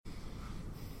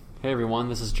Hey everyone,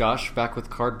 this is Josh back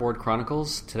with Cardboard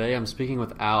Chronicles. Today I'm speaking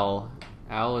with Al.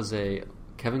 Al is a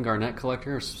Kevin Garnett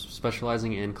collector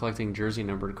specializing in collecting jersey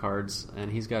numbered cards,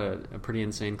 and he's got a pretty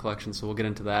insane collection, so we'll get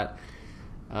into that.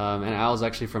 And Al is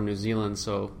actually from New Zealand,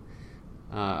 so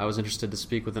I was interested to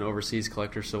speak with an overseas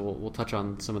collector, so we'll touch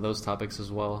on some of those topics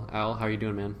as well. Al, how are you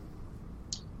doing, man?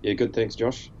 Yeah, good. Thanks,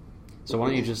 Josh. So why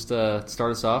don't you just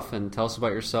start us off and tell us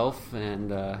about yourself and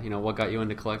what got you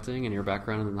into collecting and your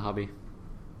background in the hobby.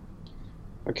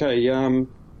 Okay.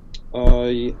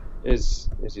 As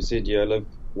you said, I live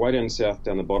way down south,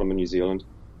 down the bottom of New Zealand,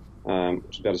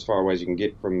 which is about as far away as you can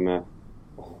get from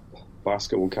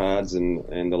basketball cards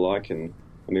and the like, and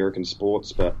American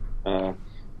sports. But I'm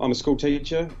a school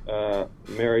teacher,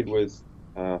 married with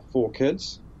 4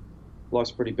 kids. Life's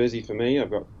pretty busy for me.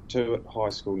 I've got 2 at high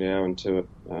school now and 2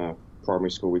 at primary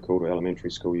school, we call it,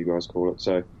 elementary school, you guys call it.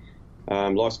 So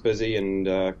life's busy,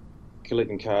 and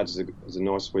collecting cards is a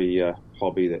nice wee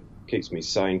hobby that keeps me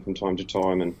sane from time to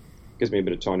time and gives me a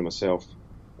bit of time to myself.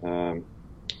 I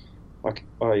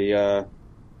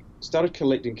started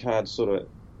collecting cards sort of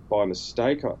by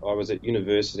mistake. I was at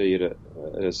university at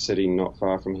a city not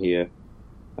far from here,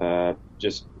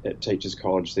 just at Teachers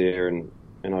College there, and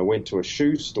I went to a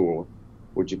shoe store,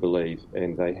 would you believe,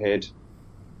 and they had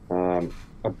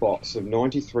a box of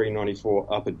 93, 94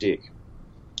 Upper Deck,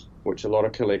 which a lot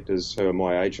of collectors who are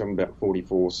my age, I'm about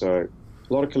 44, so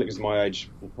a lot of collectors my age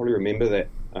will probably remember that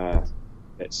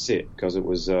set, because it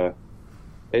was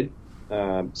had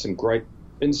some great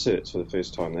inserts for the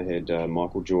first time. They had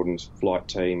Michael Jordan's flight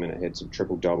team, and it had some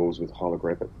triple doubles with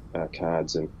holographic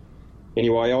cards. And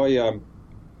anyway, I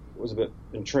was a bit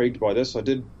intrigued by this.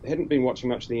 Hadn't been watching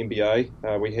much of the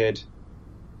NBA. We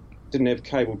didn't have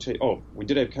cable TV. Oh, we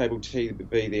did have cable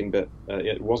TV then, but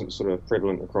it wasn't sort of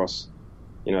prevalent across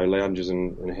lounges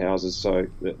and houses so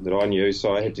that I knew.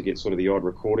 So I had to get sort of the odd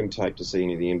recording tape to see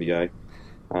any of the NBA.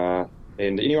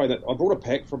 And anyway, I bought a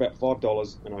pack for about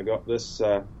 $5, and I got this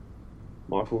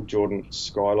Michael Jordan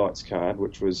Skylights card,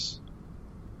 which was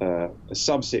a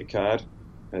subset card.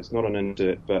 It's not an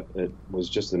insert, but it was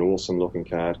just an awesome looking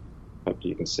card. Hope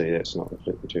you can see that's not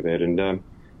reflecting too bad. And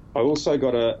I also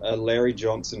got a Larry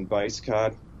Johnson base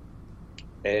card,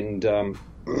 and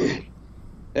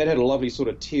it had a lovely sort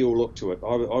of teal look to it.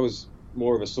 I was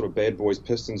more of a sort of Bad Boys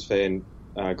Pistons fan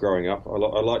growing up. I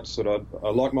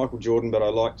like Michael Jordan, but I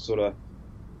liked sort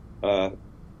of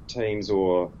teams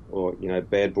or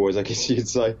bad boys, I guess you'd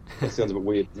say. That sounds a bit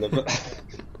weird, doesn't it?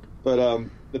 But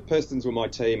the Pistons were my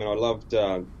team, and I loved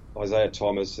Isaiah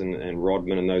Thomas and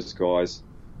Rodman and those guys.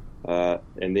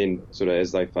 And then sort of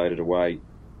as they faded away,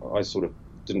 I sort of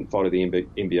didn't follow the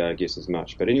NBA, I guess, as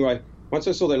much. But anyway, once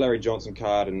I saw that Larry Johnson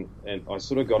card, and I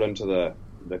sort of got into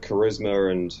the charisma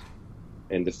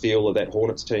and the feel that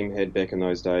Hornets team had back in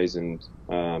those days, and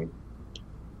I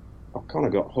kind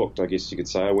of got hooked, I guess you could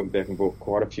say. I went back and bought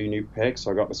quite a few new packs.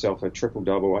 I got myself a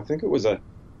triple-double. I think it was a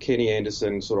Kenny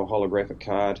Anderson sort of holographic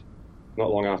card. Not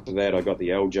long after that, I got the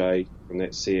LJ from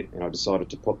that set, and I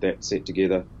decided to put that set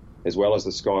together, as well as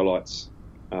the Skylights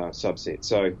subset.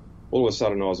 So all of a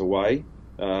sudden I was away.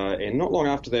 And not long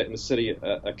after that in the city,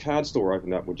 a card store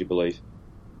opened up, would you believe?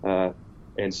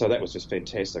 And so that was just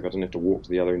fantastic. I didn't have to walk to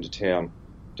the other end of town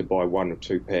to buy 1 or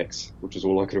 2 packs, which is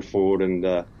all I could afford.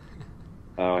 And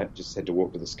I just had to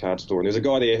walk to this card store. And there's a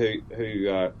guy there who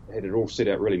had it all set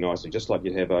out really nicely, just like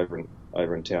you'd have over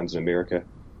in towns in America.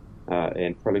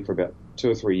 And probably for about 2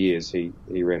 or 3 years, he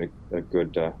ran a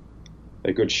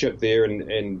good ship there.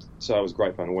 And so it was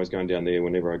great fun, always going down there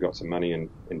whenever I got some money and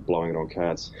blowing it on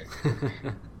cards.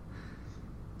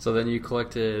 So then you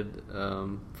collected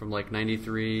from like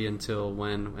 93 until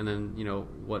when? And then,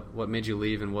 what made you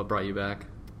leave and what brought you back?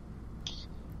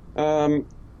 I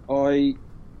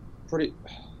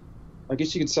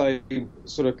guess you could say,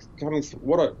 sort of coming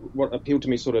what appealed to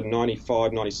me sort of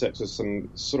 95, 96 was some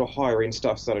sort of higher end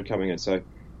stuff started coming in. So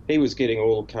he was getting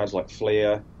all cards like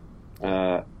Flair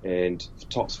and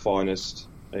Topps Finest,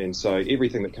 and so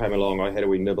everything that came along I had a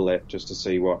wee nibble at just to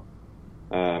see what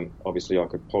obviously I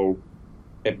could pull.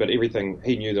 But everything,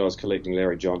 he knew that I was collecting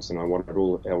Larry Johnson. I wanted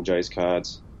all of LJ's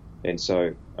cards, and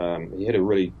so he had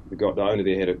the owner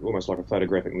there had almost like a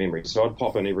photographic memory. So I'd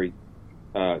pop in every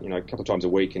a couple of times a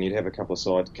week, and he'd have a couple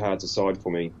of cards aside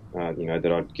for me,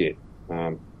 that I'd get.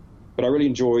 But I really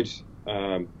enjoyed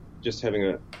just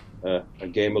having a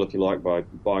gamble, if you like, by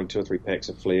buying 2 or 3 packs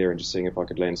of Flair and just seeing if I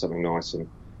could land something nice. And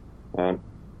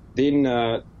then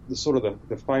the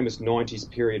famous 90s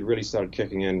period really started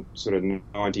kicking in, sort of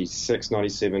 96,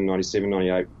 97,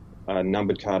 98,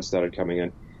 numbered cards started coming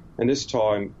in. And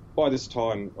by this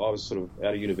time, I was sort of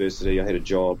out of university. I had a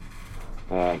job.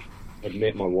 I'd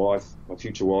met my wife, my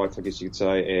future wife, I guess you could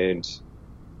say, and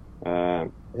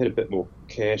had a bit more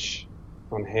cash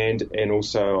on hand, and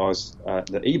also I was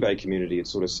the eBay community had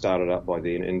sort of started up by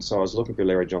then, and so I was looking for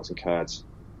Larry Johnson cards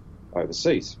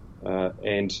overseas,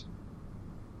 and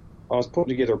I was putting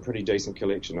together a pretty decent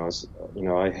collection.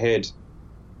 I had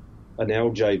an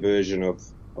LJ version of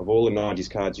all the 90s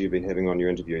cards you've been having on your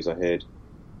interviews. I had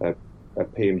a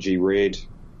PMG red,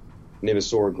 never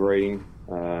saw a green.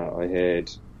 I had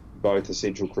both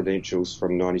essential credentials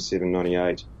from 97,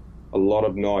 98. A lot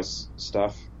of nice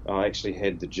stuff. I actually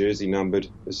had the jersey numbered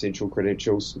essential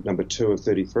credentials, number 2 of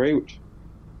 33, which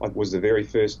was the very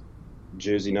first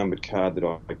jersey numbered card that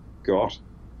I got,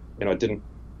 and I didn't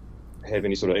have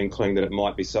any sort of inkling that it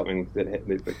might be something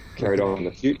that carried on in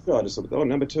the future. I just thought,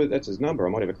 number 2, that's his number. I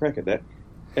might have a crack at that.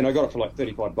 And I got it for like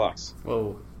 $35.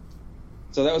 Whoa.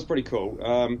 So that was pretty cool.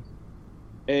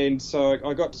 And so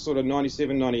I got to sort of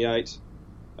 97, 98,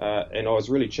 and I was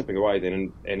really chipping away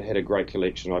then and had a great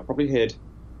collection. I probably had,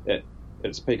 at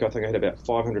its peak, I think I had about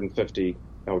 550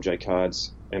 LJ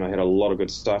cards, and I had a lot of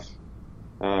good stuff.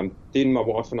 Then my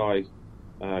wife and I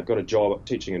got a job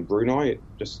teaching in Brunei,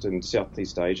 just in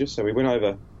Southeast Asia. So we went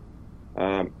over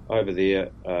there,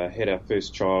 had our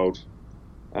first child,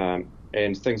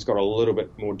 and things got a little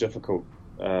bit more difficult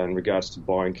in regards to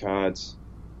buying cards.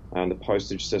 The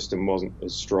postage system wasn't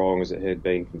as strong as it had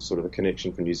been from sort of a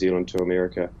connection from New Zealand to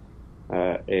America.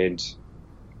 And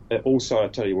also, I'll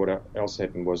tell you what else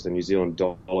happened was the New Zealand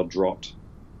dollar dropped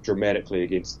dramatically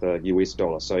against the US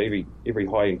dollar. So every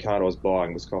high-end card I was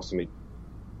buying was costing me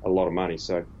a lot of money.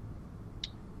 So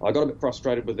I got a bit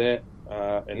frustrated with that.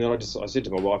 And then I said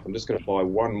to my wife, I'm just going to buy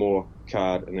one more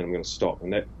card and then I'm going to stop.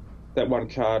 And that one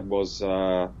card was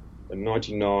a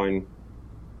 99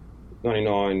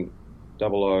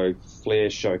 00 Flair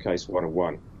Showcase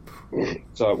 101.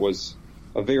 So it was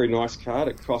a very nice card.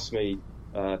 It cost me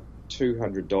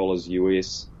 $200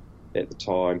 US at the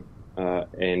time,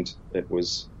 and it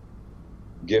was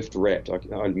gift wrapped.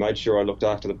 I made sure I looked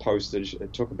after the postage.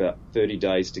 It took about 30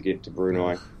 days to get to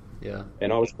Brunei. Yeah.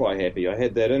 And I was quite happy. I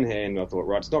had that in hand. I thought,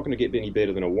 right, it's not going to get any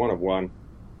better than a 1 of 1.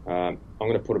 I'm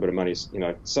going to put a bit of money,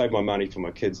 save my money for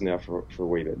my kids now for a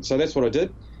wee bit. So that's what I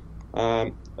did.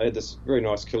 I had this very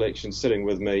nice collection sitting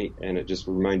with me, and it just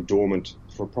remained dormant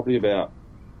for probably about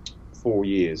 4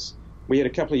 years. We had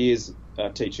a couple of years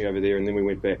teaching over there, and then we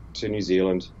went back to New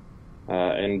Zealand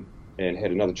and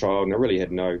had another child, and I really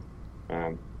had no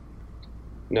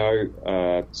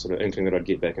sort of inkling that I'd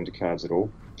get back into cards at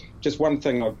all. Just one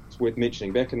thing that's worth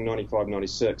mentioning, back in 95,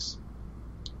 96,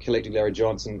 collecting Larry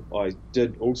Johnson, I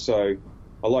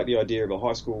like the idea of a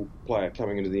high school player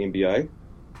coming into the NBA.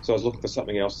 So I was looking for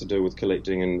something else to do with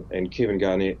collecting, and Kevin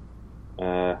Garnett,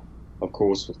 of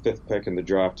course, with 5th pick in the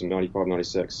draft in 95,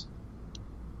 96.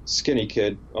 Skinny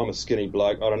kid, I'm a skinny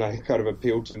bloke, I don't know, kind of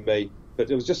appealed to me. But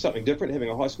it was just something different, having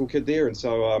a high school kid there, and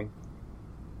so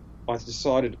I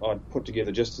decided I'd put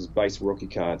together just his base rookie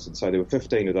cards, and so there were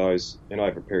 15 of those, and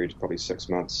over a period of probably 6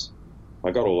 months, I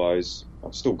got all those.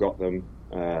 I've still got them.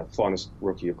 Finest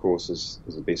rookie, of course, is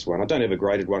the best one. I don't have a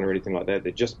graded one or anything like that.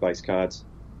 They're just base cards.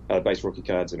 Base rookie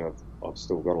cards, and I've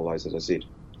still got all those, as I said.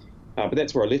 But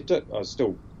that's where I left it. I was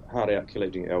still hard out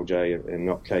collecting LJ and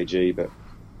not KG, but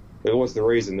it was the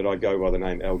reason that I go by the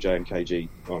name LJ and KG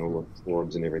on all the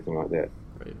forums and everything like that.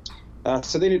 Right.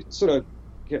 So then it sort of,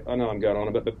 I know I'm going on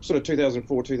a bit, but sort of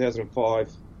 2004,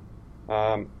 2005,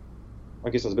 I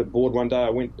guess I was a bit bored one day.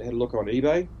 I had a look on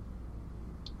eBay,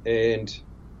 and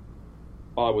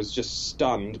I was just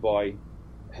stunned by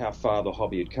how far the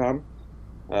hobby had come.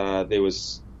 There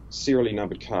was serially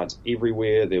numbered cards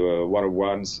everywhere. There were 1 of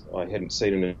 1s. I hadn't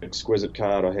seen an exquisite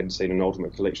card. I hadn't seen an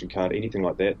ultimate collection card, anything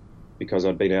like that, because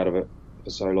I'd been out of it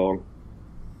for so long.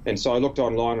 And so I looked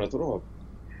online and I thought, oh,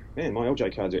 man, my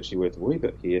LJ card's actually worth a wee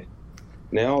bit here.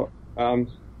 Now, I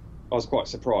was quite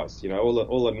surprised. All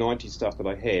the 90s stuff that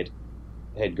I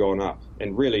had gone up.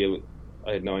 And really,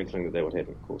 I had no inkling that would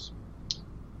happen, of course.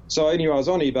 So anyway, I was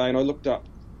on eBay and I looked up,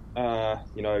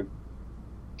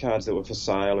 cards that were for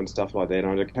sale and stuff like that,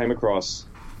 and I came across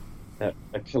a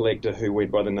collector who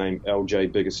went by the name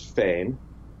LJ Biggest Fan,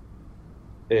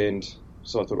 and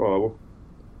so I thought, oh, well,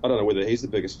 I don't know whether he's the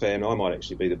biggest fan. I might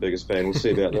actually be the biggest fan. We'll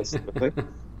see about this sort of thing.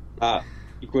 Of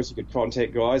course, you could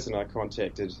contact guys, and I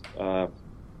contacted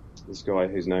this guy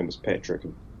whose name was Patrick,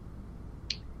 and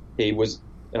he was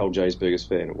LJ's biggest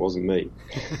fan. It wasn't me.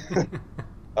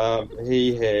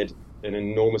 He had an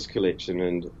enormous collection,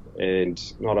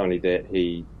 and not only that,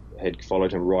 he had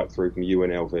followed him right through from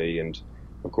UNLV, and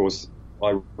of course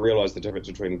I realised the difference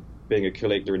between being a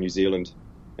collector in New Zealand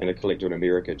and a collector in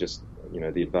America, just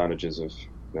the advantages of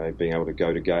being able to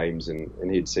go to games,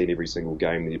 and he'd seen every single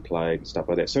game that he played and stuff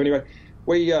like that. So anyway,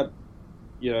 we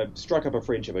struck up a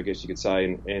friendship, I guess you could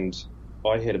say, and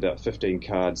I had about 15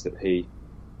 cards that he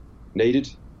needed.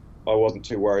 I wasn't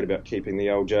too worried about keeping the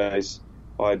LJs.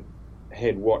 I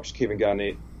had watched Kevin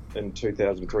Garnett in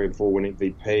 2003 and 4 win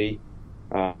MVP,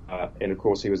 and of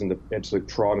course he was in the absolute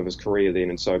prime of his career then,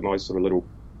 and so my sort of little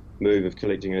move of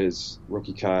collecting his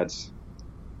rookie cards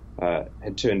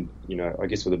had turned, I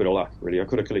guess with a bit of luck, really. I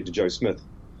could have collected Joe Smith,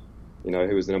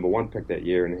 who was the number 1 pick that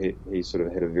year, and he sort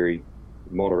of had a very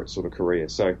moderate sort of career.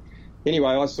 So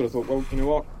anyway, I sort of thought, well, you know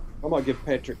what, I might give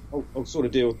Patrick, I'll sort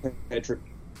of deal with Patrick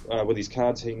with his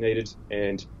cards he needed,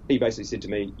 and he basically said to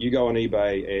me, you go on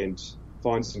eBay and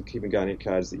find some Kevin Garnett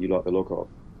cards that you like the look of.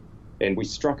 And we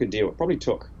struck a deal. It probably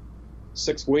took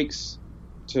 6 weeks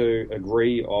to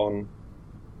agree on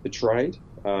the trade.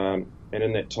 And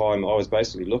in that time, I was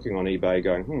basically looking on eBay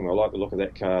going, I like the look of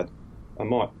that card. I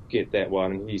might get that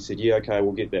one. And he said, yeah, okay,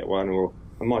 we'll get that one. Or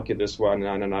I might get this one.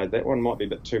 No, that one might be a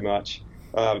bit too much.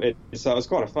 So it was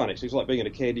kind of fun, actually. It was like being in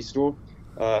a candy store,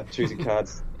 choosing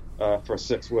cards for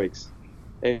 6 weeks.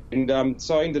 And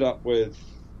so I ended up with,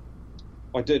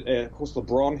 of course,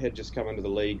 LeBron had just come into the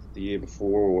league the year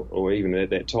before, or even at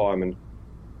that time. And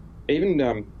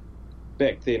even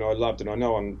back then I loved, and I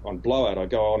know on Blowout I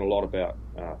go on a lot about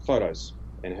photos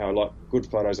and how I like good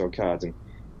photos on cards. And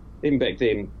even back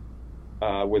then,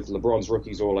 with LeBron's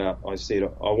rookies all out, I said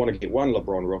I want to get one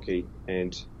LeBron rookie,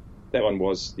 and that one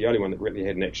was the only one that really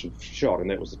had an action shot, and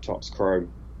that was the Topps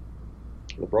Chrome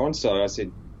LeBron. So I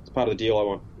said, as part of the deal, I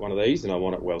want one of these, and I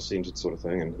want it well-centered sort of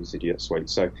thing. And he said, yeah, sweet.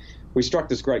 So we struck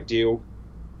this great deal,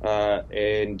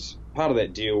 and part of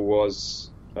that deal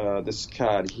was this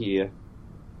card here,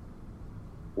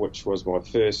 which was my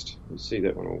first, you see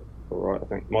that one all right, I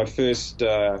think, my first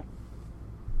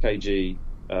KG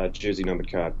jersey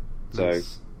numbered card. Nice.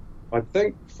 So I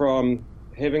think from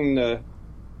having the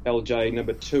LJ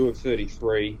number 2 of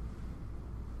 33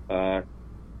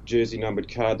 jersey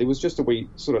numbered card, there was just a wee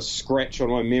sort of scratch on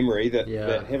my memory that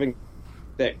having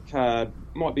that card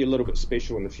might be a little bit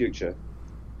special in the future.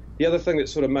 The other thing that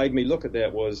sort of made me look at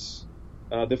that was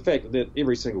the fact that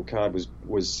every single card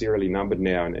was serially numbered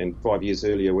now, and 5 years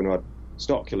earlier when I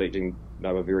stopped collecting,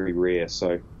 they were very rare.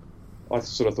 So I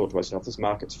sort of thought to myself, this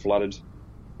market's flooded.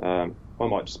 I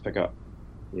might just pick up,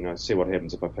 see what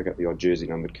happens if I pick up the odd jersey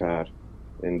numbered card.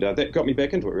 And that got me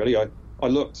back into it, really. I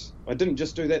looked. I didn't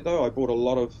just do that, though. I bought a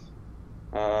lot of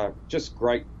just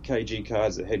great KG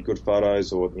cards that had good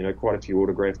photos, or, quite a few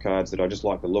autograph cards that I just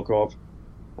like the look of.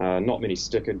 Not many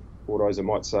stickered autos, I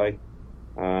might say.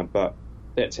 But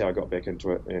that's how I got back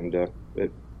into it. And,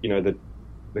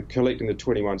 the collecting the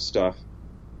 21 stuff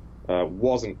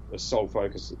wasn't a sole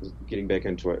focus getting back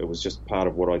into it. It was just part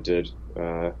of what I did.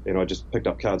 And I just picked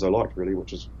up cards I liked, really,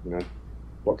 which is,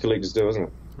 what collectors do, isn't it?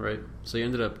 Right. So you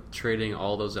ended up trading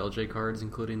all those LJ cards,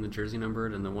 including the jersey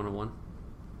numbered and the 101?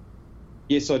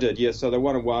 Yes, I did. Yeah, so the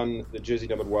 101, the jersey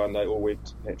numbered one, they all went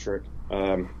to Patrick.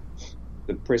 The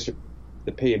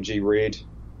PMG red,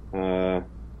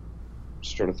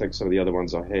 just trying to think some of the other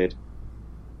ones I had.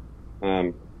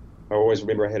 I always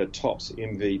remember I had a Topps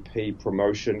MVP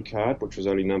promotion card, which was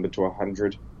only numbered to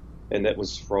 100, and that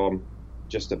was from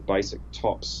just a basic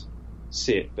Topps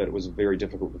set, but it was very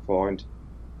difficult to find.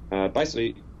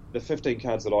 Basically, the 15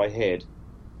 cards that I had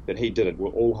that he did were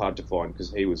all hard to find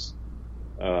because he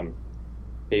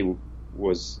had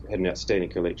an outstanding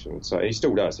collection. So he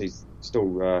still does. He's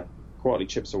still quietly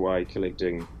chips away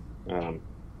collecting,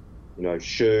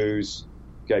 shoes,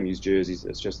 game used jerseys.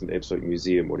 It's just an absolute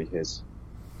museum what he has.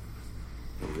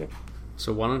 Yeah.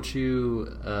 So why don't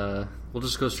you? We'll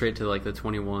just go straight to like the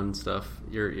 21 stuff.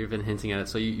 You've been hinting at it.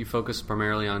 So you focus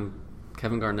primarily on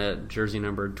Kevin Garnett, jersey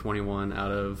numbered 21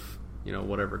 out of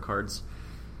whatever cards.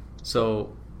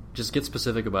 So just get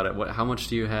specific about it. How much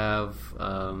do you have?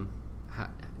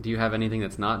 Do you have anything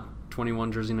that's not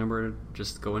 21 jersey numbered?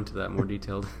 Just go into that more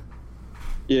detailed.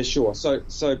 Yeah, sure. So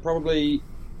probably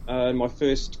in my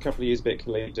first couple of years back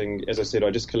collecting, as I said, I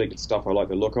just collected stuff I like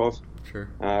the look of. Sure.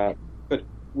 But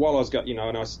while I was and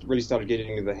I really started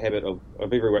getting into the habit of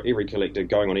every collector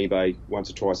going on eBay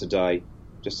once or twice a day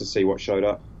just to see what showed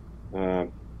up. I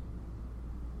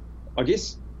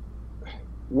guess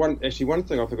one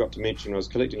thing I forgot to mention, I was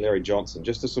collecting Larry Johnson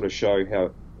just to sort of show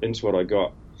how into it I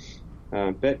got.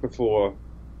 Back before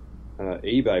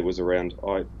eBay was around,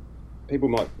 people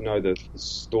might know the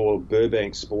store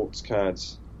Burbank Sports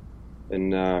Cards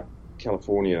in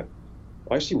California.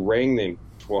 I actually rang them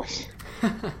twice.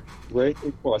 I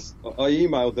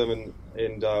emailed them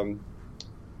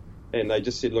and they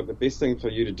just said, look, the best thing for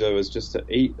you to do is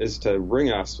to ring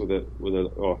us with a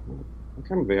I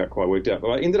can't remember how it quite worked out, but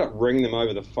I ended up ringing them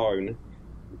over the phone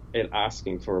and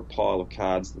asking for a pile of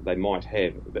cards that they might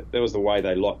have. That was the way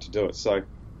they liked to do it. So,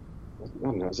 I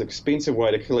don't know, it was an expensive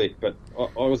way to collect, but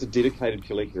I was a dedicated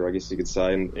collector, I guess you could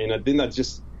say. And then they'd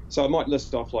just, so I might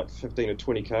list off like 15 or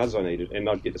 20 cards I needed, and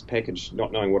I'd get this package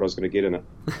not knowing what I was going to get in it.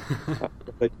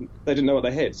 They didn't know what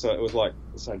they had, so it was like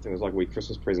the same thing as like a wee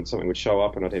Christmas present. Something would show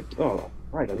up, and I'd have, oh,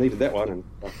 great, I needed that one. And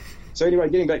so anyway,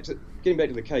 getting back to the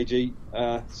KG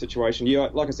situation, yeah,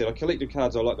 like I said, I collected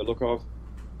cards I like the look of,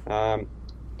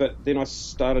 but then I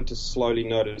started to slowly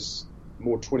notice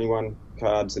more 21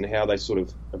 cards and how they sort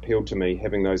of appealed to me,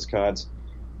 having those cards,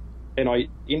 and I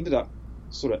ended up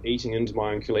sort of eating into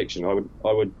my own collection. I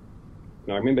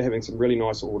remember having some really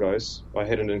nice autos. I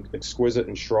had an exquisite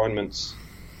enshrinements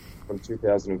from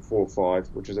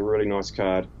 2004-5, which was a really nice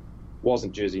card.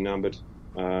 Wasn't jersey numbered,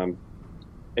 and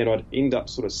I'd end up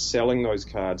sort of selling those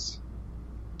cards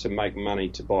to make money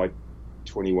to buy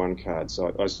 21 cards.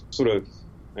 So I sort of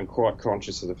am quite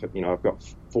conscious of the fact, I've got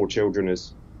 4 children,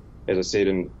 as I said,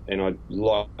 and I'd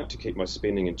like to keep my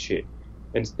spending in check.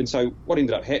 And so what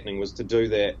ended up happening was, to do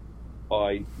that,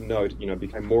 I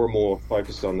became more and more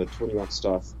focused on the 21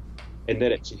 stuff, and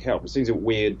that actually helped. It seems a bit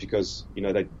weird because,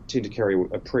 they tend to carry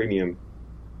a premium,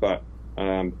 but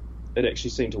it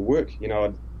actually seemed to work.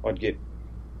 I'd get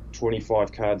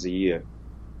 25 cards a year,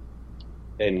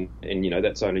 and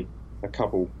that's only a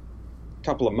couple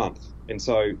a month. And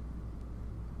so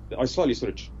I slowly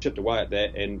sort of chipped away at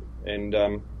that, and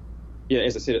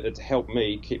as I said, it helped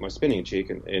me keep my spending in check,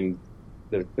 and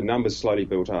the numbers slowly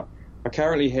built up. I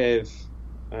currently have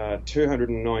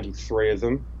 293 of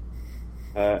them,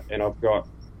 and I've got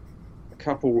a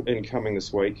couple incoming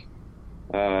this week.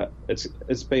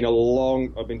 It's been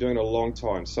I've been doing it a long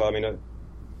time. So, I mean,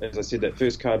 as I said, that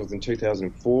first card was in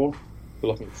 2004. We're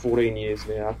looking at 14 years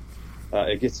now.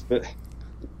 It gets a bit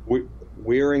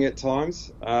wearing at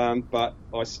times, but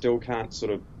I still can't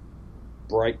sort of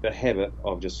break the habit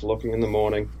of just looking in the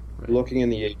morning, looking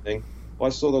in the evening. I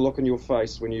saw the look on your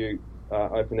face when you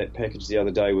opened that package the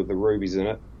other day with the rubies in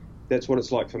it. That's what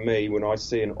it's like for me when I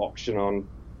see an auction on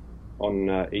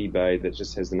eBay that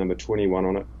just has the number 21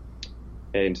 on it,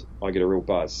 and I get a real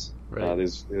buzz. Right.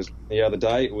 There's the other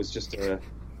day, it was just a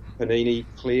Panini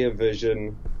clear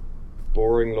vision,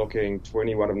 boring looking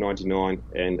 21 of 99,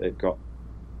 and it got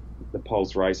the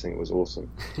pulse racing. It was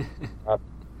awesome.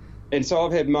 And so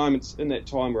I've had moments in that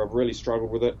time where I've really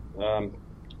struggled with it.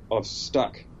 I've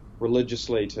stuck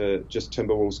religiously to just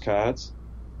Timberwolves cards.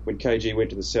 When KG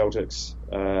went to the Celtics,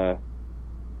 I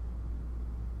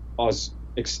was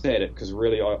ecstatic because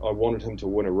really I wanted him to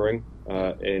win a ring,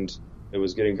 and it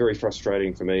was getting very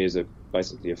frustrating for me as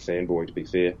basically a fanboy, to be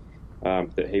fair,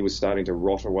 that he was starting to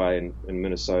rot away in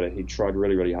Minnesota. He tried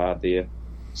really, really hard there.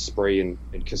 Spree and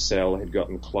Cassell had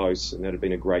gotten close, and that had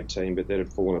been a great team, but that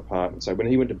had fallen apart. And so when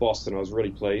he went to Boston, I was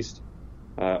really pleased.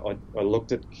 I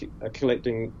looked at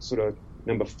collecting sort of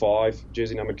number 5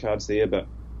 jersey numbered cards there, but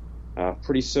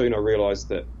pretty soon I realised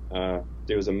that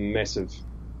there was a massive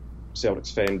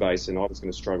Celtics fan base, and I was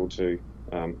going to struggle to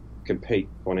compete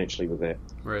financially with that.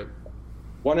 Right.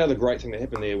 One other great thing that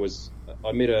happened there was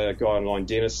I met a guy online,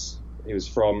 Dennis. He was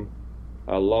from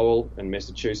Lowell in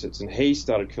Massachusetts, and he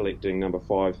started collecting number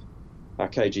 5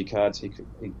 KG cards. He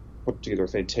put together a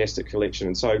fantastic collection,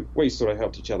 and so we sort of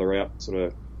helped each other out, sort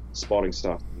of spotting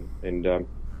stuff. And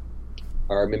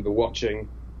I remember watching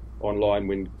online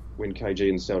when KG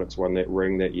and the Celtics won that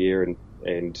ring that year,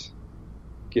 and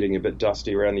getting a bit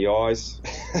dusty around the eyes.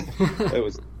 It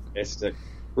was fantastic.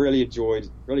 Really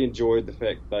enjoyed the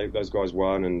fact those guys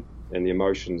won, and the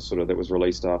emotions sort of that was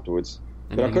released afterwards.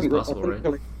 And but I couldn't right?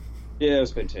 collect. Yeah, it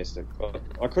was fantastic. But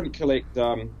I couldn't collect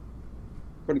the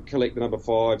number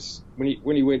 5s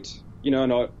when he went.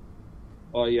 And I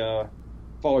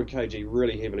followed KG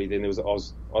really heavily. Then I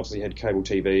was obviously had cable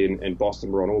TV, and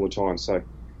Boston were on all the time. So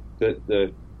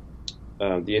the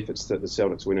efforts that the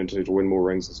Celtics went into to win more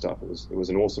rings and stuff, it was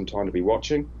an awesome time to be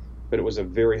watching. But it was a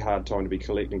very hard time to be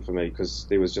collecting for me because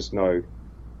there was just no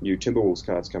new Timberwolves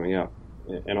cards coming out.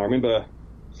 And I remember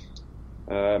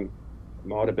it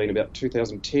might have been about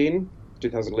 2010,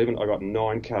 2011, I got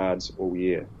 9 cards all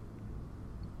year.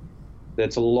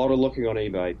 That's a lot of looking on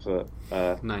eBay for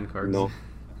 9 cards. No.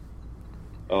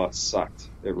 Oh, it sucked.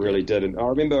 It really did. And I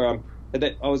remember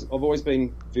I've always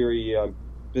been very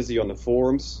busy on the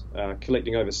forums.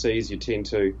 Collecting overseas, you tend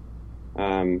to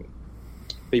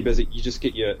be busy. You just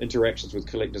get your interactions with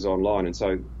collectors online. And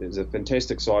so there's a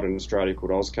fantastic site in Australia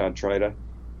called Ozcard Trader.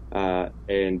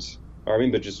 And I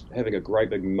remember just having a great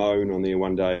big moan on there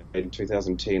one day in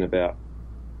 2010 about,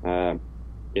 I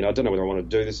don't know whether I want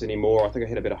to do this anymore. I think I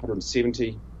had about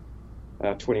 170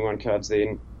 21 cards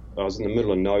then. I was in the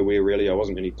middle of nowhere, really. I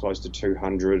wasn't really close to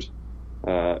 200.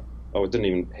 I didn't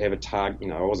even have a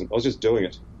target. I was just doing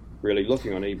it, really,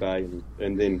 looking on eBay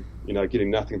and then,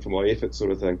 getting nothing for my effort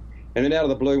sort of thing. And then out of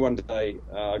the blue one day,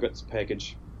 I got this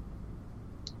package,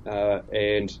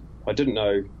 and I didn't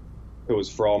know who it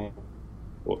was from.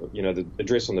 The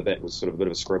address on the back was sort of a bit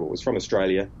of a scribble. It was from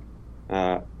Australia,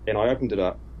 and I opened it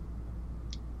up,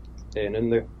 and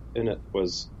in it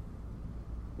was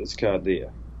this card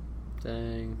there.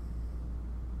 Dang.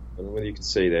 I don't know whether you can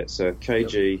see that. So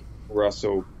KG Yep.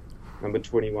 Russell, number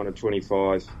 21 or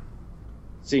 25,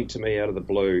 sent to me out of the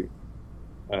blue,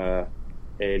 and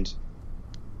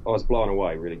I was blown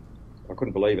away, really. I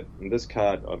couldn't believe it. And this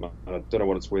card, I don't know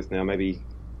what it's worth now, maybe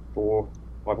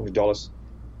 $500.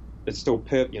 It's still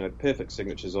perfect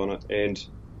signatures on it, and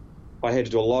I had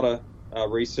to do a lot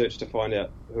of research to find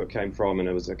out who it came from, and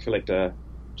it was a collector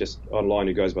just online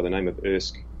who goes by the name of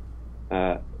Ersk,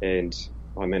 and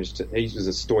I managed to. He was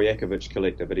a Stojakovic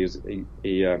collector, but he was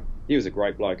a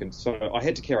great bloke, and so I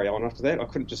had to carry on after that. I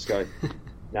couldn't just go,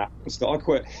 nah, I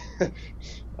quit.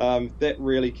 That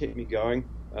really kept me going,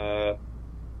 and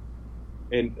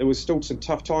it was still some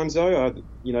tough times though.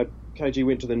 KG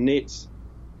went to the Nets.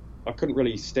 I couldn't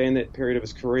really stand that period of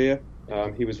his career.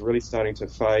 He was really starting to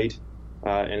fade,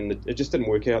 and it just didn't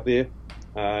work out there.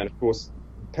 And of course,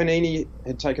 Panini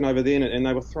had taken over then, and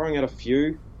they were throwing out a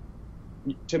few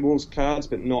Timberwolves cards,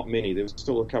 but not many. There was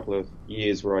still a couple of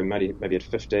years where I maybe had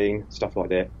 15, stuff like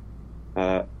that.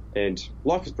 And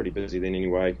life was pretty busy then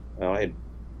anyway. I had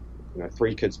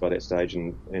 3 kids by that stage,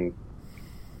 and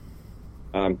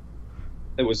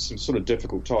it was some sort of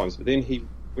difficult times. But then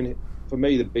for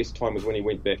me, the best time was when he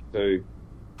went back to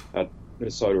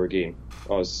Minnesota again.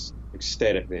 I was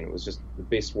ecstatic then. It was just the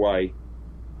best way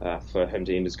for him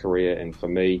to end his career, and for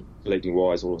me,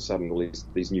 collecting-wise, all of a sudden all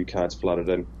these new cards flooded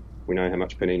in. We know how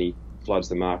much Panini floods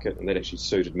the market, and that actually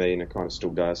suited me, and it kind of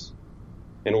still does.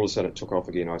 And all of a sudden it took off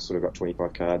again. I sort of got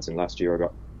 25 cards, and last year I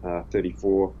got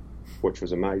 34, which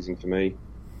was amazing for me.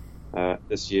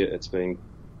 This year it's been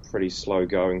pretty slow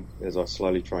going as I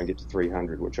slowly try and get to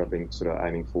 300, which I've been sort of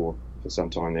aiming for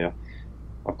some time now.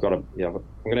 I'm going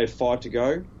to have 5 to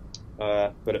go,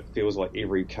 but it feels like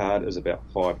every card is about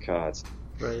 5 cards.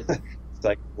 Right. It's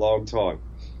taken a long time.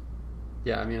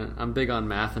 Yeah, I mean, I'm big on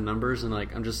math and numbers, and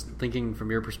I'm just thinking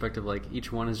from your perspective,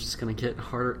 each one is just going to get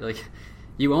harder.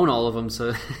 You own all of them,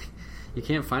 so you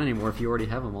can't find any more if you already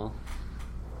have them all.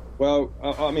 Well,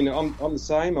 I'm the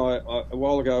same. A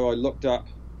while ago,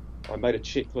 I made a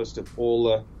checklist of all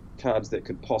the cards that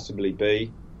could possibly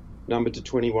be numbered to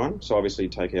 21. So obviously you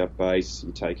take out base,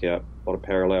 you take out a lot of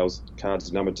parallels.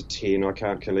 Cards numbered to 10 I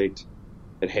can't collect.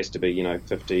 It has to be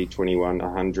 50, 21,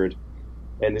 100,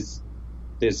 and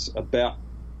there's about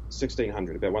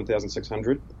 1,600, about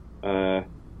 1,600,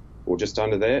 or just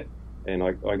under that. And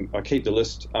I keep the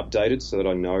list updated so that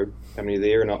I know how many are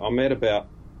there, and I'm at about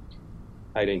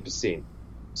 18%.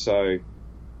 So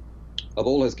of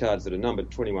all his cards that are numbered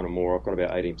 21 or more, I've got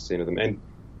about 18% of them. And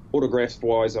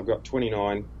autographs-wise, I've got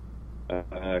 29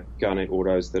 Garnett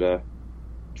autos that are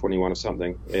 21 or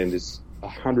something, and there's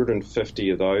 150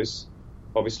 of those.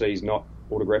 Obviously, he's not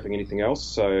autographing anything else,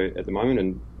 so at the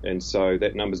moment, and so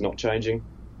that number's not changing.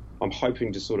 I'm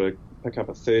hoping to sort of pick up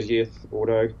a 30th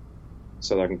auto,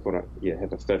 so that I can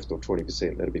have a 5th or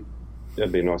 20%.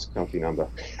 That'd be a nice, comfy number.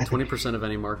 20% of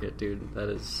any market, dude.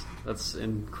 That's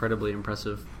incredibly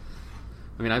impressive.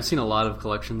 I mean, I've seen a lot of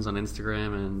collections on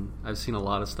Instagram, and I've seen a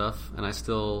lot of stuff, and I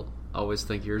still always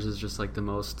think yours is just the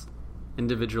most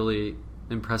individually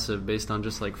impressive based on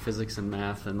just physics and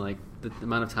math, and the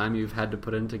amount of time you've had to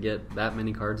put in to get that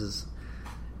many cards is.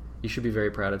 You should be very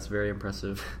proud. It's very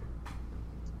impressive.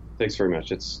 Thanks very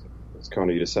much. It's kind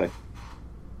of you to say.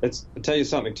 I'll tell you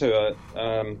something too.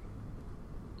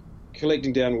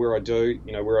 Collecting down where I do,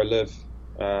 where I live,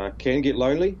 can get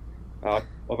lonely. I've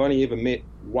only ever met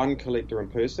one collector in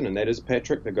person, and that is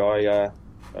Patrick, the guy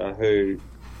who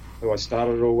I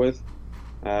started it all with.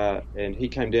 And he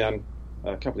came down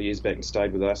a couple of years back and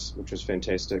stayed with us, which was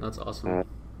fantastic. That's awesome.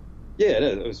 Yeah,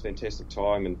 it was a fantastic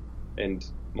time, and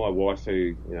my wife,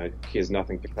 who cares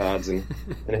nothing for cards, and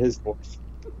his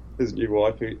new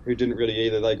wife, who didn't really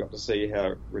either. They got to see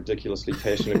how ridiculously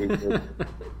passionate we were.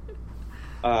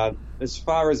 As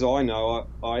far as I know,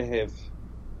 I have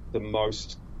the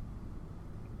most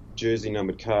jersey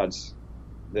numbered cards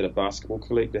that a basketball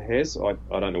collector has. I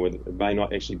don't know whether it may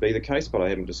not actually be the case, but I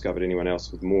haven't discovered anyone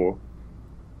else with more.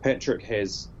 Patrick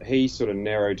he sort of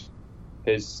narrowed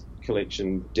his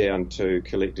collection down to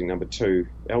collecting number 2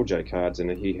 LJ cards,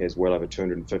 and he has well over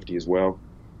 250 as well.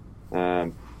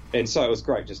 And so it was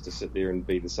great just to sit there and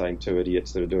be the same two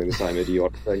idiots that are doing the same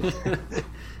idiotic thing.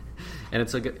 And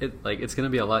it's it's going to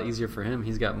be a lot easier for him.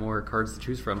 He's got more cards to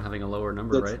choose from, having a lower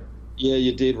number, right? Yeah,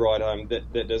 you did right.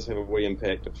 That does have a wee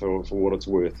impact for what it's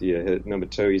worth. Yeah, number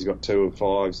 2, he's got 2 of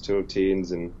 5s, 2 of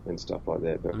 10s, and stuff like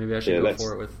that. But maybe I should go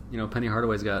for it with Penny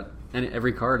Hardaway's got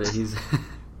every card. He's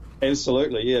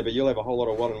absolutely, yeah. But you'll have a whole lot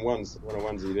of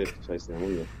 1-on-1s that you have to face down,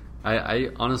 won't you? I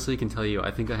honestly can tell you,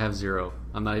 I think I have 0.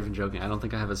 I'm not even joking. I don't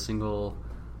think I have a single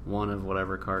one of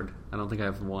whatever card. I don't think I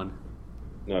have one.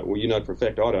 No, well, you know for a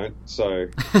fact I don't. So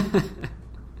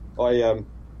I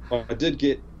did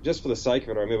get, just for the sake of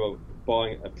it, I remember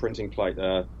buying a printing plate.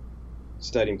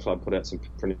 Stadium Club put out some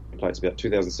printing plates about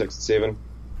 2006 and 7,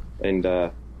 and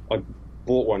I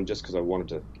bought one just because I wanted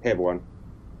to have one.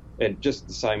 And just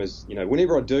the same as,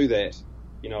 whenever I do that,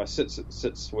 it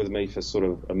sits with me for sort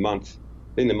of a month.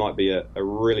 Then there might be a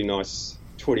really nice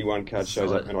 21 card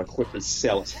shows up, and I quickly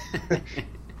sell it.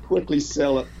 Quickly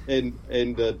sell it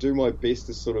and do my best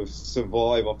to sort of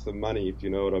survive off the money, if you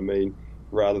know what I mean,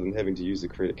 rather than having to use a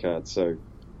credit card. So,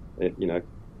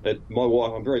 my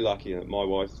wife, I'm very lucky that my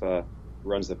wife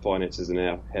runs the finances in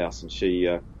our house, and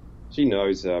she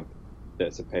knows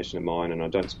that's a passion of mine, and I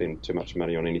don't spend too much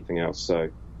money on anything else. So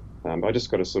I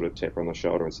just got to sort of tap her on the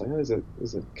shoulder and say, oh,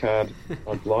 there's a card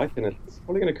I'd like, and it's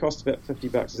probably going to cost about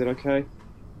 $50. Is that okay?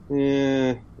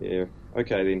 Yeah,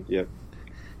 okay then, yeah.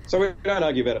 So we don't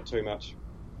argue about it too much.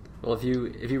 Well, if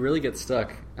you really get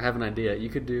stuck, I have an idea. You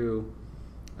could do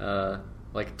 2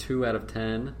 out of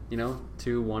 10,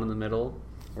 2, 1 in the middle,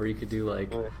 or you could do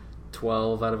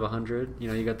 12 out of 100.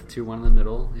 You got the 2, 1 in the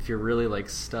middle. If you're really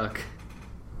stuck.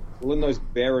 Well, in those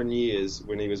barren years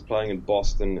when he was playing in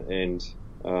Boston and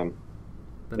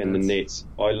the Nets,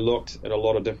 I looked at a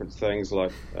lot of different things.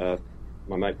 Like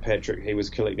my mate Patrick, he was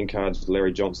collecting cards with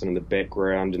Larry Johnson in the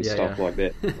background and stuff like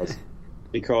that.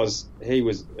 Because it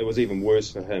was even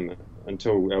worse for him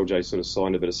until LJ sort of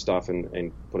signed a bit of stuff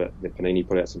and Panini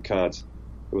put out some cards.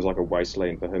 It was like a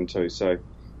wasteland for him too. So,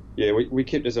 yeah, we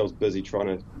kept ourselves busy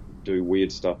trying to do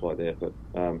weird stuff like that, but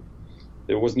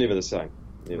it was never the same.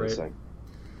 Never the same.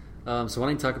 So why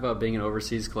don't you talk about being an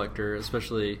overseas collector,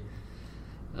 especially,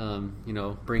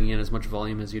 bringing in as much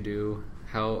volume as you do?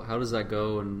 How does that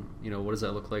go, and what does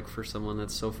that look like for someone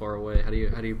that's so far away? How do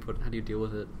you deal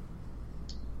with it?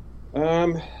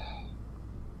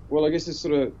 Well, I guess there's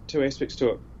sort of 2 aspects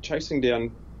to it. Chasing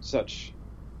down such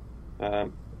a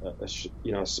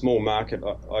small market,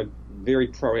 I'm very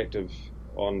proactive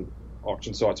on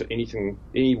auction sites or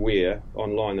anywhere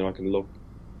online that I can look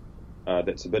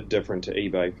that's a bit different to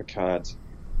eBay for cards.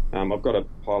 I've got a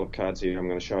pile of cards here I'm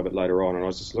going to show a bit later on, and I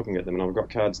was just looking at them, and I've got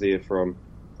cards there from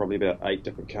probably about 8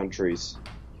 different countries.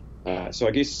 So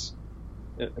I guess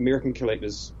American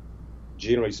collectors,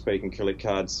 generally speaking, collect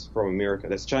cards from America.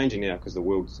 That's changing now because the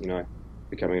world's,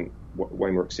 becoming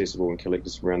way more accessible, and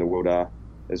collectors from around the world are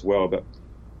as well. But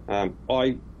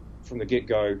I, from the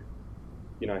get-go,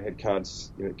 had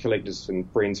cards, collectors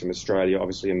and friends from Australia,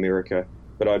 obviously America,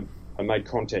 but I made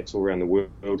contacts all around the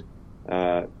world.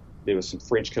 There were some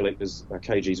French collectors.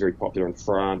 KG is very popular in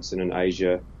France and in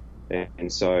Asia,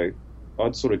 and so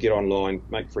I'd sort of get online,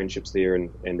 make friendships there,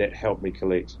 and that helped me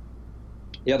collect.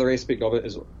 The other aspect of it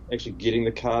is actually getting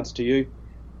the cards to you.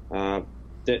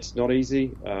 That's not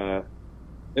easy.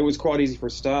 It was quite easy for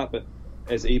a start, but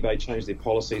as eBay changed their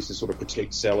policies to sort of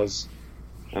protect sellers,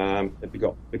 it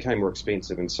became more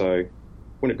expensive. And so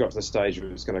when it got to the stage where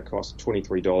it was going to cost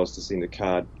 $23 to send a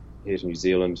card here to New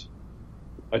Zealand,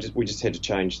 we just had to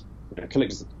change.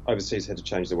 Collectors overseas had to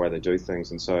change the way they do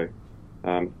things. And so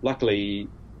luckily,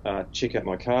 Check Out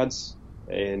My Cards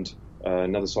and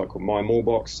another site called My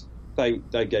Mailbox,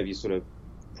 they gave you sort of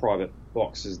private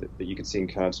boxes that you could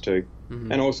send cards to.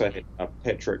 Mm-hmm. And also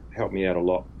Patrick helped me out a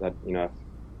lot. That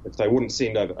if they wouldn't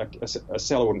send over, a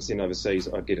seller wouldn't send overseas,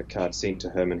 I'd get a card sent to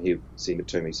him and he'd send it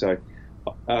to me. So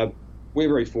we're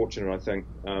very fortunate, I think.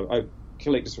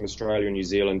 Collectors from Australia and New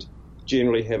Zealand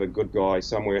generally have a good guy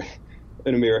somewhere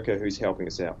in America who's helping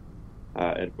us out,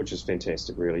 which is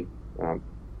fantastic, really.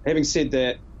 Having said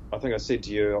that, I think I said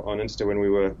to you on Insta when we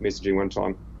were messaging one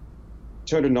time,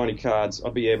 290 cards,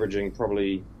 I'd be averaging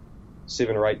probably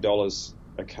 $7 or $8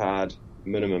 a card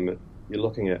minimum. You're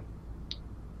looking at,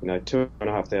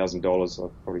 $2,500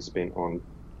 I've probably spent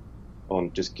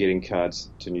on just getting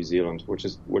cards to New Zealand,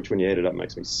 which when you add it up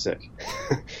makes me sick.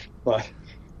 but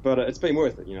it's been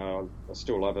worth it. I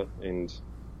still love it, and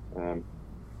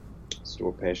still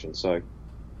a passion. So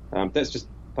that's just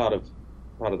part of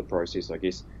the process, I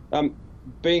guess.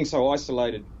 Being so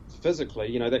isolated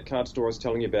physically, that card store I was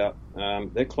telling you about,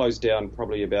 that closed down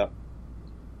probably about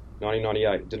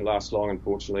 1998. It didn't last long,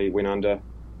 unfortunately. It went under.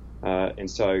 And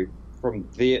so from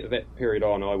that period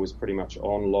on, I was pretty much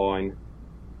online.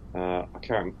 I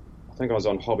think I was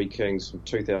on Hobby Kings from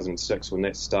 2006 when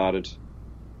that started.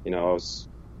 I was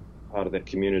part of that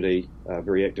community, a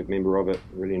very active member of it,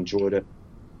 really enjoyed it.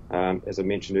 As I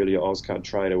mentioned earlier, Ozcard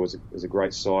Trader is a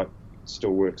great site,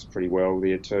 still works pretty well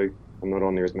there too. I'm not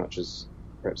on there as much as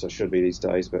perhaps I should be these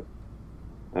days, but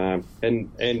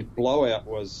and Blowout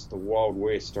was the Wild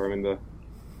West. I remember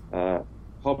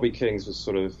Hobby Kings was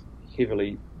sort of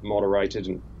heavily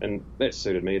moderated, and that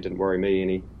suited me. It didn't worry me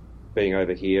any being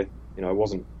over here. I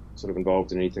wasn't sort of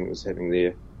involved in anything that was happening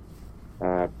there,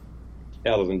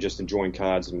 other than just enjoying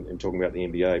cards and talking about the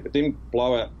NBA. But then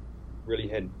Blowout really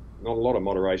had not a lot of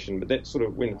moderation, but that sort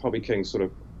of, when Hobby Kings sort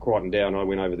of quietened down, I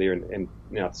went over there, and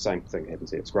now the same thing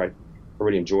happens there. It's great. I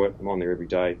really enjoy it. I'm on there every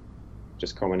day,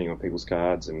 just commenting on people's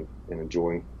cards and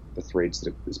enjoying the threads,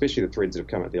 especially the threads that have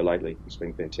come out there lately, which has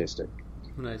been fantastic.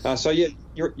 Nice. So yeah,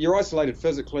 you're isolated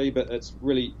physically, but it's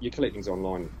really, your collecting's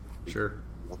online. Sure.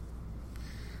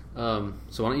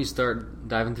 So why don't you start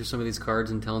diving through some of these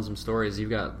cards and telling some stories? You've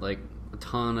got like a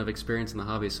ton of experience in the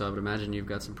hobby, so I would imagine you've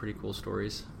got some pretty cool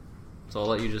stories. So I'll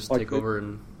let you just take over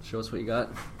and show us what you got.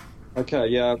 Okay,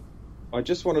 yeah. I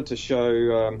just wanted to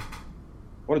show...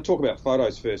 I want to talk about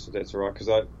photos first, if that's all right, because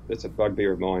that's a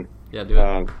bugbear of mine. Yeah, do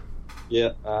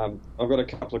it. I've got a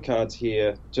couple of cards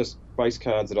here, just base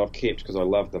cards that I've kept because I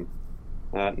love them.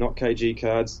 Not KG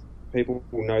cards. People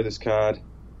will know this card.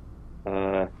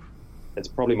 It's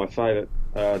probably my favourite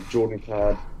Jordan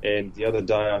card. And the other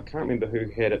day, I can't remember who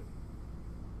had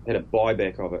a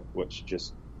buyback of it, which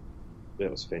just... That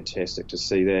was fantastic to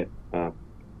see that.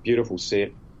 Beautiful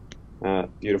set,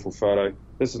 beautiful photo.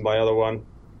 This is my other one.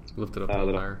 Lift it up a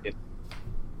little higher.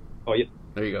 Oh, yeah.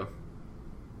 There you go.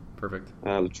 Perfect.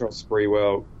 Latrell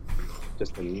Sprewell,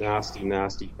 just a nasty,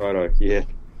 nasty photo. Yeah.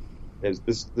 It's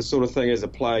this sort of thing as a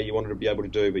player you wanted to be able to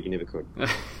do, but you never could.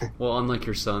 Well, unlike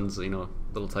your son's, little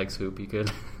Tykes hoop, you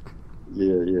could.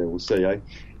 Yeah, we'll see, eh?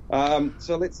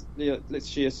 So let's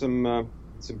share some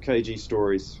KG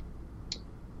stories.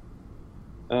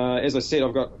 As I said,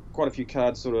 I've got quite a few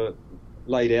cards sort of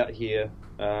laid out here,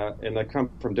 and they come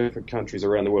from different countries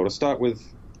around the world. I'll start with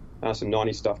some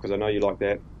 90s stuff because I know you like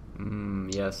that.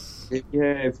 Yes. You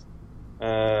have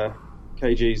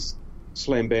KG's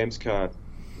Slam Bams card.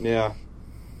 Now,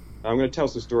 I'm going to tell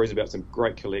some stories about some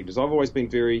great collectors. I've always been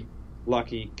very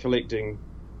lucky collecting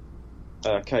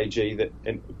KG,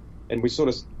 and we sort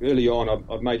of, early on,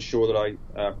 I've made sure that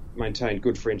I maintained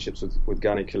good friendships with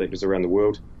Garnet collectors around the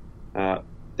world.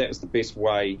 That was the best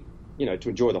way, to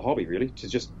enjoy the hobby, really.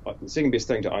 The second best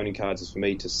thing to owning cards is for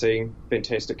me to seeing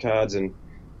fantastic cards, and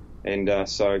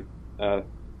so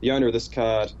the owner of this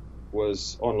card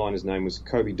was online. His name was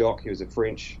Kobe Doc. He was a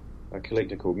French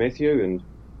collector called Matthew,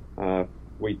 and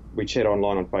we chat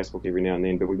online on Facebook every now and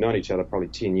then, but we've known each other probably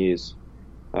 10 years.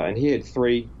 And he had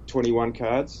 3 21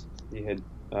 cards. He had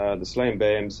the Slam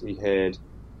Bams. He had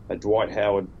a Dwight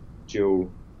Howard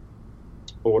dual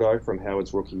auto from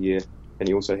Howard's rookie year, and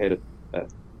he also had a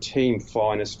Team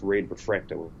Finest red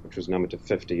refractor, which was numbered to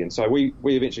 50. And so we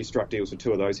eventually struck deals for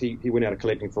 2 of those. He went out of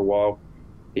collecting for a while.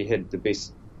 He had the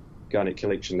best Garnet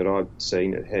collection that I've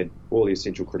seen. It had all the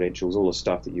essential credentials, all the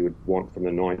stuff that you would want from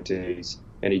the 90s,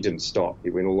 and he didn't stop. He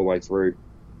went all the way through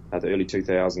the early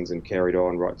 2000s and carried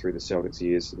on right through the Celtics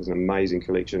years. It was an amazing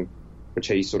collection, which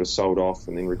he sort of sold off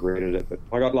and then regretted it. But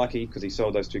I got lucky because he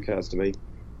sold those 2 cards to me.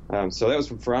 So that was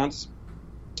from France.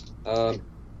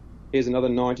 Here's another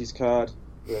 90s card,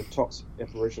 the Topps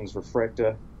Apparitions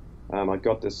Refractor. I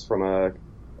got this from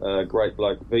a great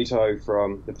bloke, Vito,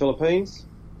 from the Philippines.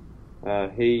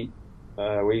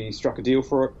 We struck a deal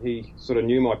for it. He sort of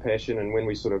knew my passion, and when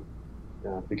we sort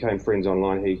of became friends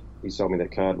online, he sold me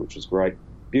that card, which was great.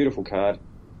 Beautiful card.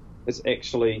 It's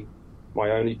actually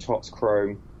my only Topps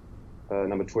Chrome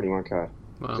number 21 card.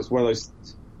 Wow. It's one of those,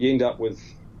 you end up with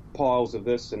piles of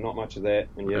this and not much of that,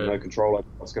 and you have no control over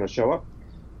what's going to show up.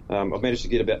 I've managed to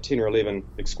get about 10 or 11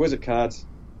 exquisite cards,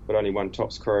 but only 1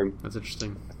 Topps Chrome. That's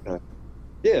interesting. Yeah,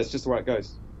 it's just the way it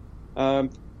goes. I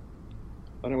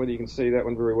don't know whether you can see that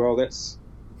one very well. That's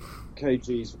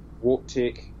KG's Warp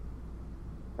Tech,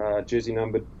 jersey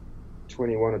numbered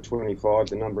 21 or 25.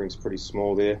 The numbering's pretty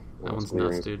small there. That one's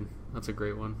nuts, dude. That's a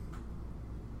great one.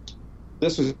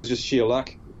 This was just sheer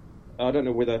luck. I don't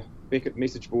know whether Beckett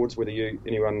message boards, whether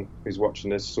anyone who's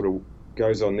watching this sort of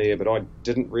goes on there, but I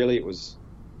didn't really. It was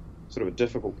sort of a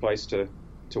difficult place to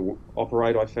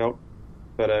operate, I felt.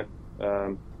 But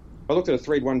I looked at a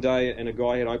thread one day, and a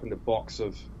guy had opened a box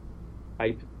of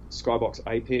Skybox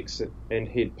Apex, and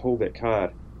he'd pulled that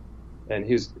card. And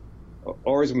I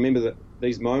always remember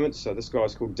these moments. So this guy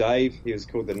was called Dave. He was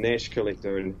called the Nash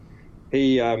Collector, and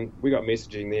we got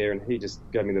messaging there, and he just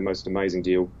gave me the most amazing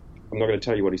deal. I'm not going to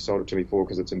tell you what he sold it to me for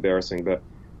because it's embarrassing, but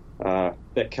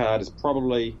that card is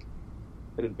probably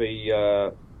it'd be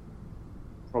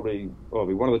probably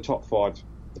one of the top 5.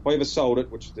 If I ever sold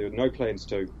it, which there are no plans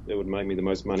to, it would make me the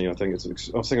most money. I think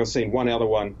I've seen one other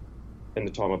one in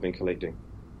the time I've been collecting.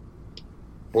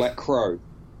 Black Crow.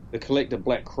 The collector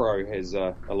Black Crow has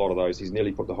a lot of those. He's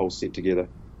nearly put the whole set together.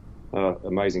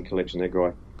 Amazing collection, that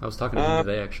guy. I was talking to him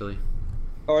today, actually.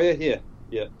 Oh, yeah.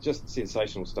 Just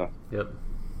sensational stuff. Yep.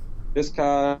 This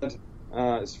card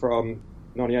is from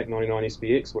 98-99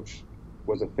 SPX, which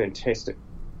was a fantastic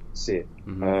set.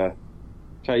 Mm-hmm.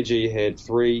 KG had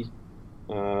three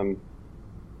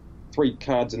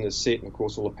cards in the set, and of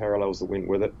course all the parallels that went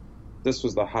with it. This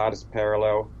was the hardest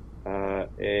parallel,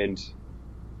 and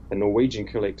a Norwegian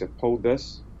collector pulled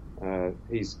this.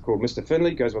 He's called Mr.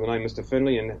 Finley, goes by the name Mr.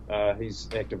 Finley, and he's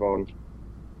active on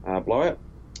Blowout.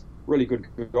 Really good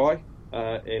guy.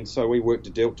 And so we worked a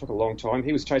deal. It took a long time.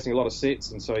 He was chasing a lot of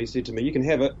sets, and so he said to me, "You can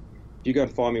have it if you go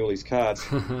and find me all these cards."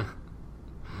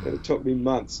 It took me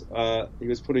months. He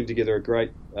was putting together a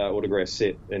great autograph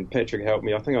set, and Patrick helped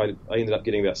me. I think I ended up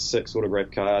getting about 6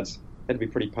 autograph cards. Had to be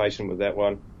pretty patient with that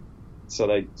one. So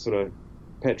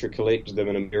Patrick collected them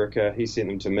in America. He sent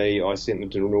them to me. I sent them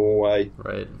to Norway.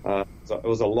 Right. So it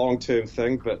was a long-term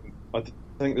thing, but I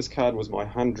think this card was my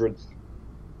 100th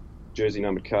jersey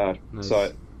numbered card. Nice.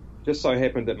 So just so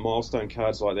happened that milestone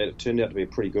cards like that, it turned out to be a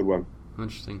pretty good one.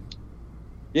 Interesting.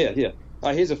 Yeah.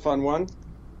 Here's a fun one.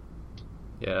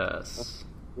 Yes.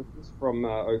 This is from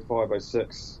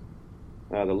 05-06.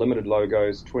 The limited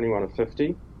logos, 21 of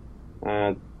 50.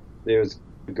 There's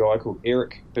a guy called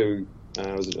Eric who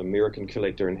was an American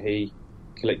collector, and he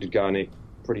collected Garnett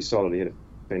pretty solid. He had a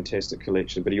fantastic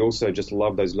collection, but he also just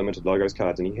loved those limited logos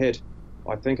cards, and he had,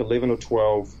 I think, 11 or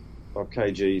 12 of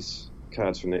KG's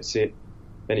cards from that set,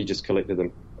 and he just collected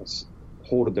them,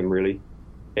 hoarded them really.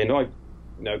 And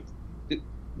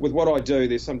with what I do,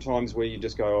 there's sometimes where you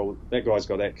just go, "Oh, that guy's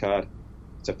got that card.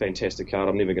 It's a fantastic card.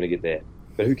 I'm never going to get that."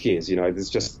 But who cares? It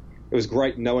was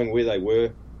great knowing where they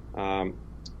were. A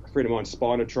friend of mine,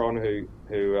 Spinotron,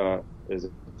 who is a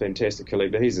fantastic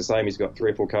collector. He's the same. He's got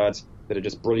 3 or 4 cards that are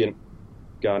just brilliant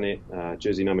Garnett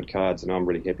jersey numbered cards, and I'm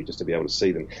really happy just to be able to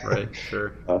see them. Right,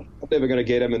 sure. I'm never going to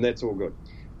get them, and that's all good.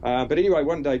 But anyway,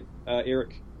 one day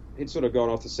Eric had sort of gone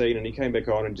off the scene, and he came back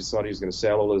on and decided he was going to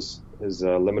sell all his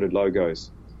limited logos.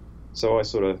 So I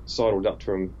sort of sidled up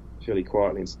to him fairly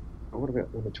quietly and said, "Oh, what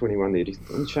about number 21 there? Do you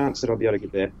think any chance that I'll be able to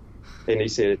get that?" And he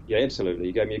said, "Yeah, absolutely."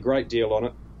 He gave me a great deal on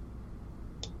it.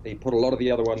 He put a lot of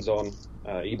the other ones on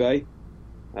eBay,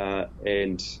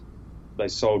 and they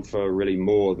sold for really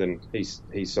more than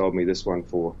he sold me this one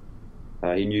for.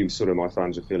 He knew sort of my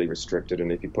funds were fairly restricted,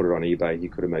 and if he put it on eBay, he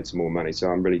could have made some more money.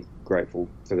 So I'm really grateful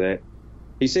for that.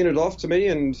 He sent it off to me,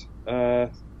 and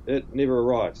it never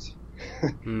arrived.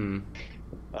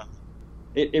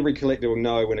 Every collector will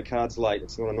know when a card's late,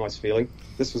 it's not a nice feeling.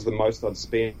 This was the most I'd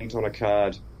spent on a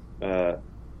card ever.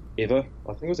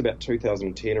 I think it was about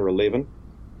 2010 or 11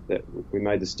 that we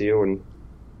made this deal, and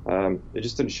it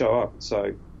just didn't show up.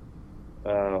 So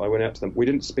I went out to them. We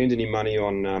didn't spend any money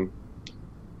on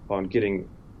getting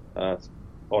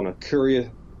on a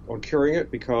courier, on couriering it,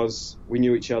 because we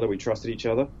knew each other, we trusted each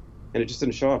other, and it just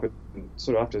didn't show up.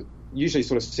 Sort of after usually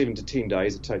sort of 7 to 10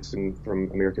 days it takes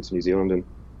from America to New Zealand, and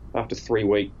after 3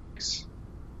 weeks,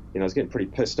 I was getting pretty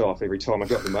pissed off every time I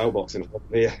got the mailbox in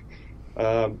there.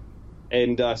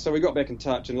 So we got back in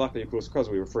touch, and luckily, of course, because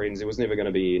we were friends, there was never going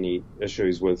to be any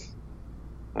issues with,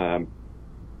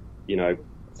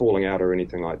 falling out or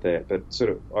anything like that. But sort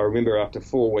of, I remember after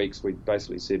 4 weeks, we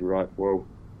basically said, right, well,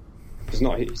 it's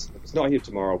not here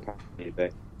tomorrow, I'll pay you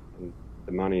back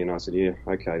the money. And I said, yeah,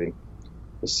 okay, then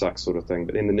this sucks, sort of thing.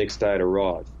 But then the next day it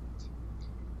arrived,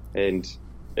 and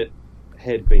it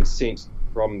had been sent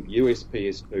from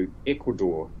USPS to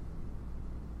Ecuador.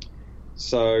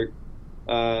 So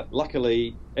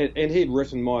luckily, and he'd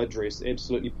written my address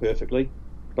absolutely perfectly,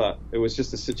 but it was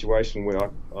just a situation where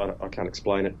I can't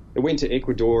explain it. It went to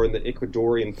Ecuador, and the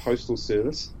Ecuadorian Postal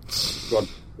Service, God,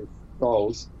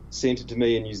 souls, sent it to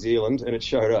me in New Zealand, and it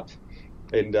showed up.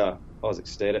 And I was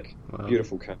ecstatic. Wow.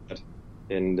 Beautiful card.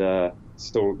 And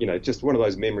still, just one of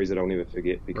those memories that I'll never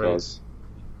forget, because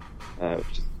it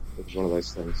was one of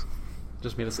those things.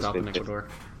 Just made a stop in Ecuador.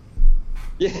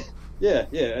 Yeah,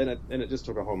 and it just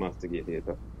took a whole month to get here,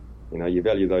 but you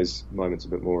value those moments a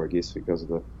bit more, I guess, because of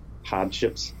the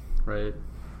hardships. Right.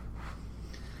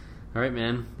 All right,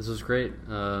 man. This was great.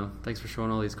 Thanks for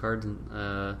showing all these cards,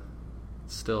 and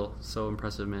still so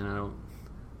impressive, man.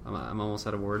 I'm almost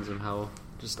out of words of how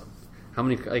just How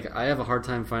many? Like, I have a hard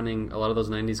time finding a lot of those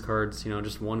 '90s cards.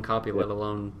 Just one copy, let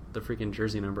alone the freaking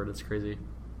jersey number. That's crazy.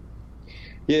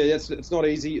 Yeah, it's not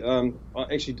easy.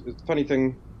 Actually, the funny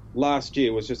thing, last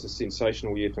year was just a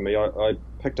sensational year for me. I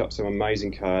picked up some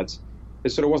amazing cards. It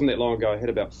sort of wasn't that long ago. I had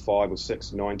about 5 or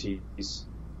 6 90s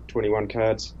 21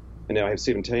 cards, and now I have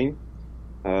 17.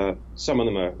 Some of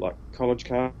them are like college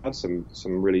cards,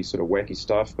 some really sort of wacky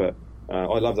stuff, but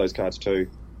I love those cards too.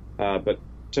 But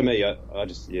to me, I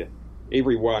just,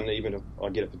 every one, even if I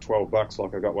get it for $12,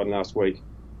 like I got one last week,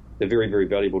 they're very, very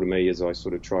valuable to me as I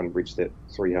sort of try and reach that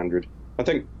 300. I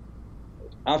think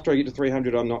after I get to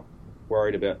 300, I'm not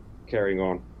worried about carrying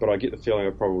on, but I get the feeling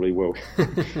I probably will.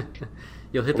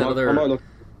 You'll hit that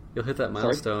you'll hit that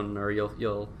milestone, or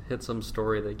you'll hit some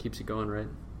story that keeps you going, right?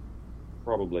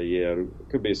 Probably, yeah. It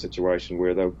could be a situation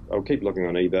where I'll keep looking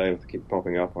on eBay, and if they keep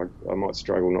popping up, I might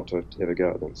struggle not to have a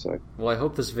go at them. So, well, I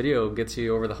hope this video gets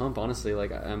you over the hump. Honestly,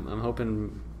 like I'm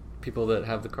hoping people that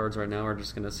have the cards right now are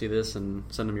just going to see this and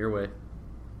send them your way.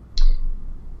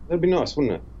 That'd be nice,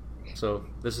 wouldn't it? So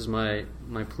this is my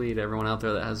plea to everyone out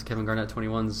there that has Kevin Garnett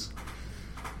 21s.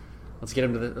 Let's get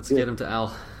him to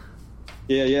Al.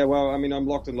 Yeah. Well, I mean, I'm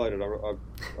locked and loaded.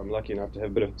 I'm lucky enough to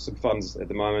have a bit of some funds at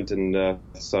the moment, and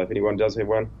so if anyone does have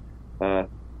one, I'll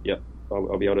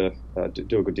be able to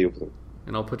do a good deal for them.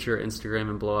 And I'll put your Instagram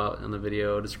and blowout in the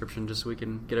video description just so we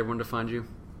can get everyone to find you.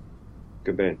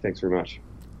 Good man. Thanks very much.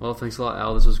 Well, thanks a lot,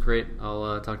 Al. This was great.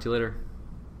 I'll talk to you later.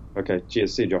 Okay.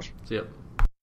 Cheers. See you, Josh. See ya.